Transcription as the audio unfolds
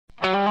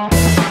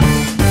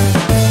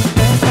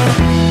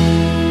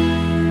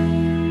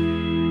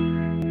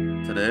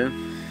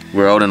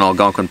We're out in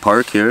Algonquin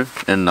Park here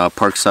in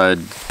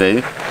Parkside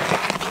Bay,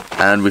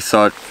 and we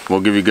thought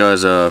we'll give you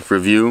guys a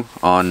review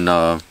on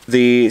the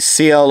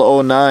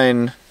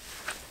CL09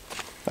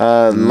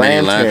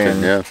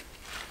 lantern. Yeah.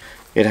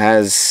 It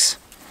has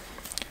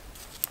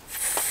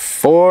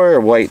 4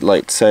 white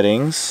light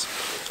settings,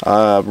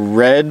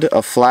 red,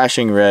 a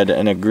flashing red,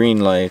 and a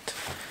green light.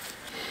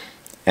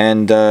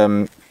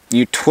 And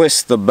you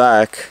twist the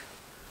back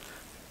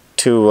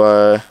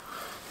to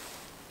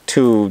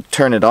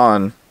turn it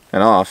on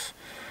and off,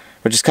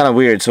 which is kind of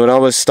weird. So it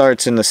always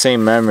starts in the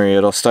same memory.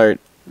 It'll start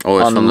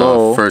on from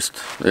low, the first,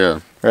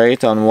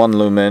 right, on 1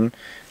 lumen,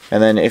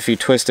 and then if you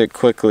twist it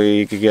quickly,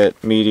 you could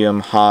get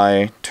medium,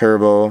 high,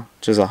 turbo,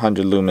 which is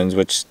 100 lumens,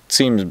 which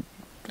seems hecka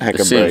bright.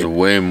 It seems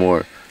way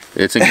more.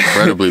 It's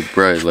incredibly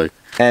bright, like.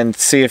 And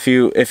see, if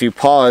you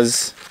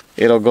pause,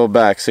 it'll go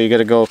back. So you got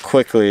to go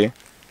quickly.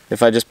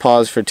 If I just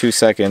pause for 2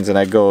 seconds and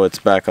I go, it's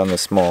back on the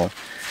small.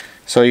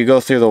 So you go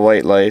through the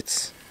white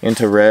lights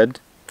into red.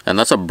 And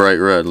that's a bright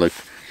red, like.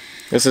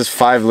 This is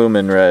 5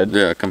 lumen red.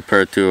 Yeah,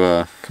 compared to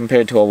a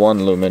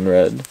 1 lumen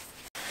red.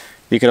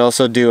 You could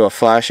also do a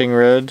flashing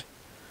red,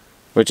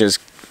 which is,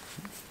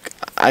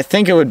 I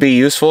think it would be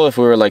useful if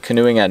we were like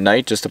canoeing at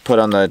night, just to put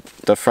on the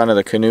front of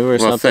the canoe or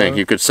something.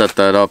 You could set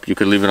that up. You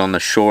could leave it on the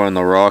shore on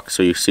the rock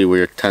so you see where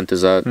your tent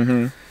is at,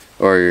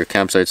 or your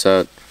campsite's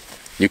at.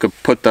 You could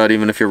put that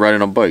even if you're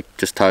riding a bike.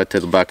 Just tie it to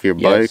the back of your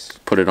bike,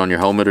 put it on your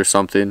helmet or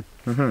something.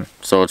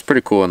 So it's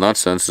pretty cool in that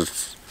sense.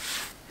 It's,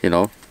 you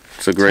know,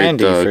 it's a great,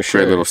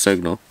 great little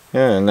signal.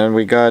 Yeah, and then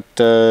we got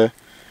a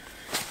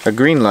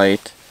green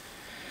light.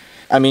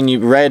 I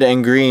mean, red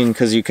and green,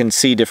 because you can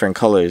see different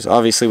colors.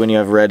 Obviously, when you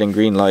have red and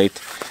green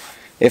light,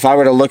 if I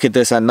were to look at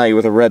this at night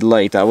with a red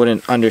light, I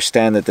wouldn't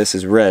understand that this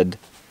is red,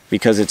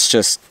 because it's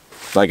just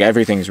like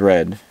everything's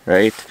red,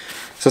 right?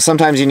 So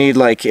sometimes you need,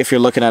 like, if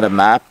you're looking at a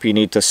map, you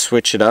need to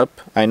switch it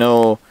up. I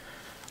know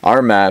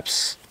our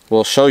maps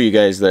will show you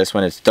guys this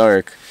when it's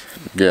dark.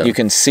 Yeah. You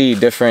can see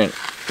different,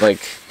 like,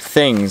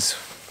 things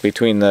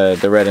between the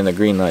red and the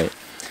green light.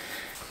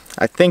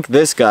 I think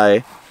this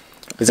guy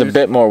is a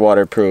bit more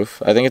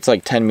waterproof. I think it's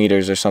like 10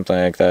 meters or something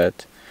like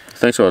that. I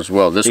think so as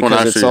well. This one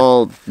actually, it's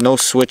all no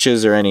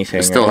switches or anything.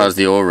 It still has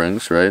the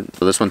O-rings, right?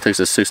 So this one takes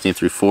a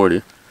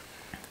 16340,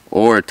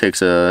 or it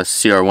takes a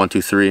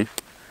CR123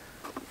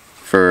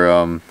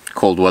 for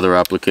cold weather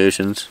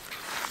applications.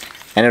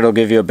 And it'll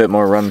give you a bit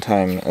more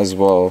runtime as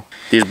well.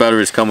 These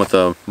batteries come with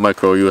a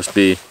micro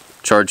USB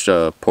charge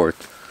port.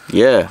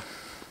 Yeah.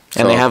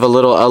 And they have a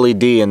little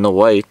LED in the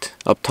white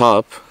up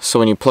top, so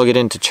when you plug it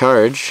in to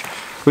charge,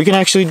 we can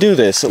actually do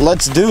this.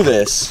 Let's do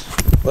this.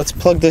 Let's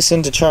plug this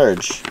into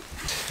charge.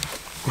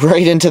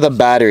 Right into the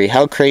battery.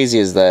 How crazy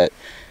is that?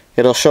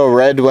 It'll show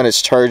red when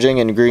it's charging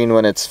and green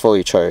when it's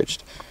fully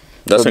charged.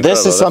 That's so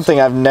this is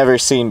something I've never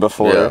seen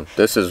before. Yeah,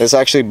 this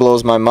actually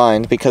blows my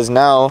mind, because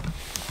now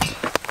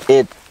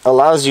it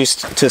allows you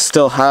to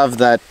still have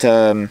that,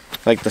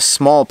 like the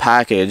small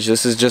package.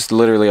 This is just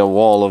literally a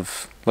wall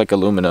of like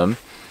aluminum,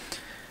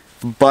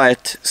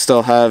 but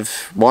still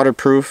have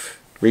waterproof,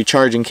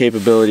 recharging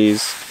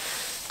capabilities,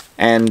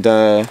 and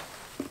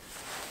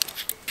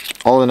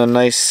all in a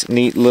nice,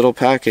 neat little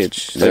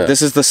package. Like,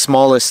 this is the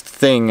smallest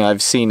thing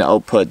I've seen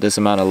output this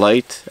amount of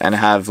light and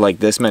have like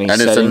this many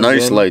settings. And it's a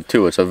nice light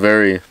too. It's a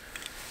very,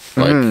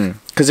 like,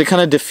 because it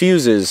kind of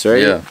diffuses,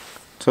 right? Yeah.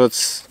 So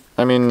it's,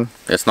 I mean,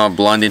 it's not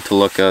blinding to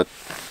look at.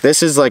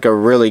 This is like a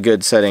really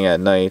good setting at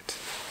night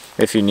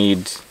if you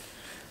need,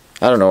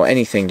 I don't know,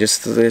 anything.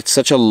 Just, it's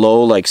such a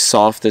low, like,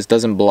 soft, this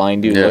doesn't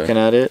blind you looking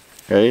at it,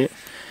 right?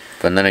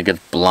 But then it gets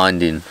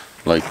blinding,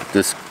 like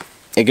this.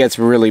 It gets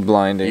really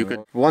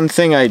blinding. One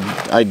thing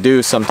I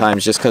do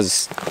sometimes, just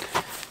because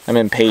I'm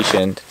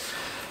impatient,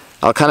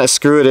 I'll kind of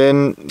screw it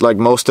in like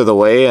most of the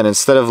way, and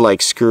instead of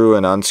like screw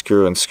and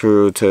unscrew and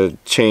screw to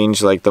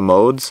change like the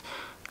modes,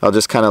 I'll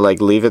just kind of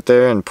like leave it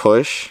there and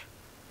push,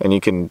 and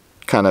you can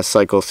kind of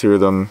cycle through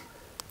them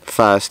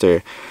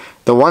faster.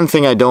 The one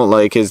thing I don't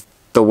like is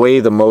the way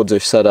the modes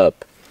are set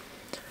up.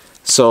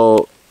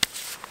 So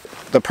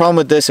the problem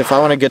with this, if I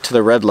want to get to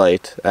the red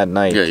light at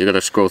night, you gotta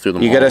scroll through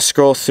them. You gotta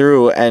scroll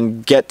through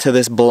and get to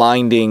this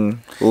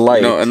blinding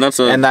light, and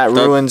that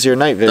ruins your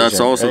night vision. That's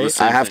also right? the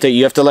same thing.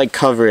 You have to like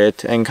cover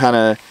it and kind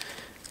of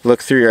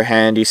look through your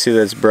hand. You see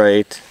that it's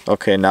bright.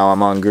 Okay, now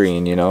I'm on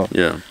green. You know.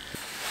 Yeah.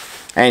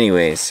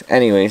 Anyways,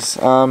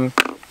 one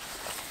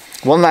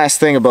last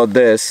thing about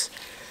this.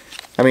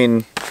 I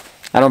mean,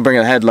 I don't bring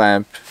a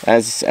headlamp,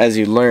 as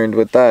you learned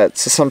with that.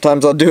 So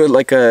sometimes I'll do it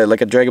like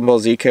a Dragon Ball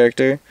Z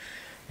character,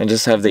 and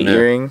just have the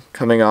earring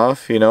coming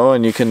off, you know,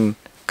 and you can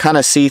kind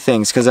of see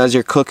things, because as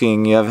you're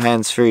cooking, you have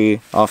hands free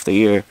off the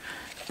ear.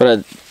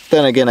 But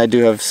then again, I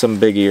do have some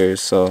big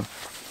ears, so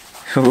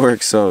it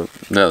works out.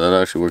 Yeah, that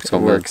actually works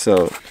out. It works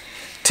out.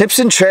 Tips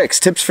and tricks,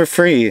 tips for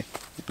free.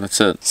 That's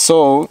it.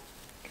 So,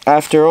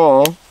 after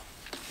all,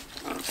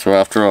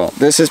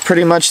 this is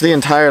pretty much the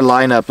entire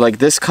lineup. Like,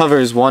 this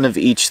covers one of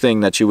each thing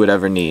that you would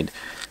ever need.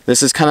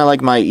 This is kind of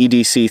like my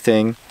EDC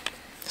thing,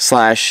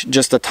 /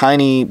 just a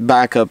tiny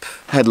backup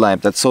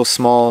headlamp that's so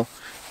small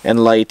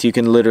and light, you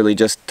can literally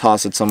just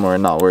toss it somewhere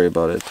and not worry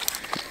about it.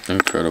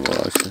 Incredible,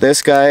 actually.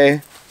 This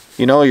guy,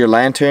 you know, your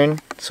lantern,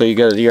 so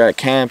you're at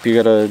camp, you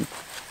gotta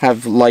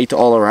have light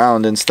all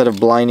around. Instead of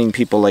blinding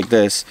people like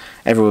this,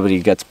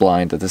 everybody gets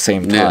blind at the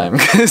same time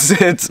because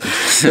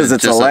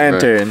it's a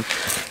lantern.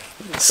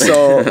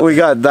 So we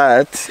got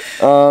that.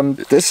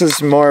 This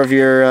is more of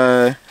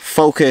your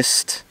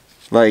focused,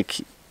 like,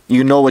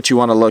 you know what you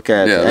want to look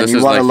at, and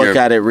you want to look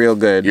at it real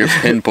good. You're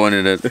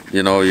pinpointing it,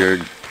 you know,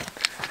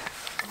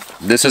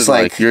 this is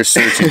like you're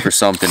searching for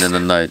something in the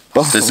night.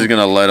 This is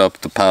gonna light up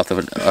the path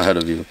ahead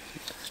of you,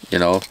 you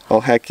know. Oh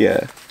heck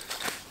yeah!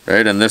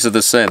 Right, and this is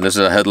the same. This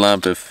is a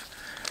headlamp. If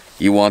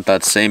you want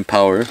that same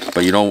power,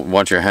 but you don't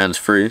want your hands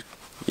free,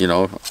 you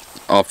know,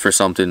 opt for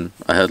something,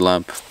 a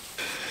headlamp.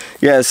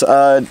 Yes,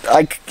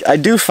 I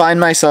do find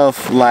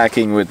myself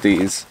lacking with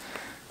these.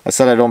 I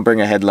said I don't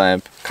bring a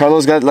headlamp.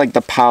 Carlos got like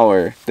the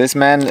power. This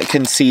man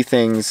can see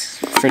things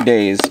for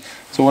days.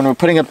 So when we're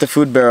putting up the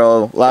food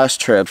barrel last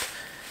trip,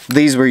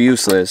 these were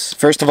useless.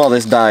 First of all,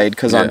 this died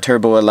because on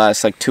turbo it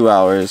lasts like 2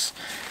 hours.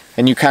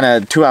 And you kind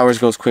of, 2 hours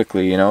goes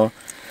quickly, you know?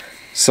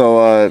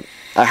 So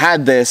I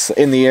had this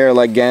in the air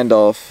like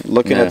Gandalf,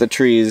 looking at the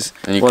trees.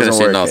 And you couldn't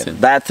see nothing.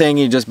 That thing,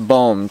 you just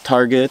boom,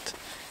 target,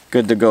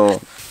 good to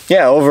go.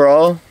 Yeah,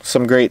 overall,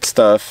 some great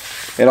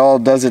stuff. It all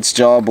does its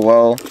job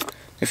well.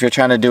 If you're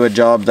trying to do a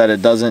job that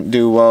it doesn't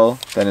do well,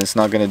 then it's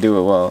not going to do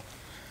it well.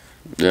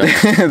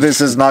 Yeah. This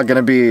is not going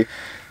to be,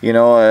 you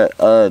know,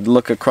 a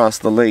look across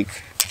the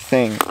lake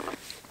thing.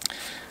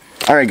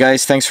 Alright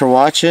guys, thanks for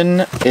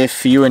watching.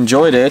 If you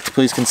enjoyed it,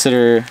 please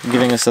consider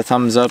giving us a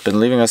thumbs up and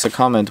leaving us a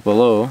comment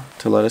below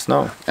to let us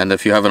know. And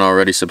if you haven't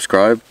already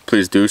subscribed,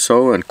 please do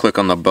so and click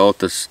on the bell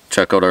to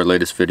check out our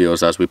latest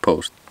videos as we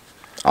post.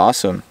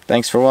 Awesome.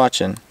 Thanks for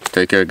watching.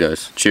 Take care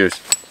guys.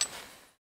 Cheers.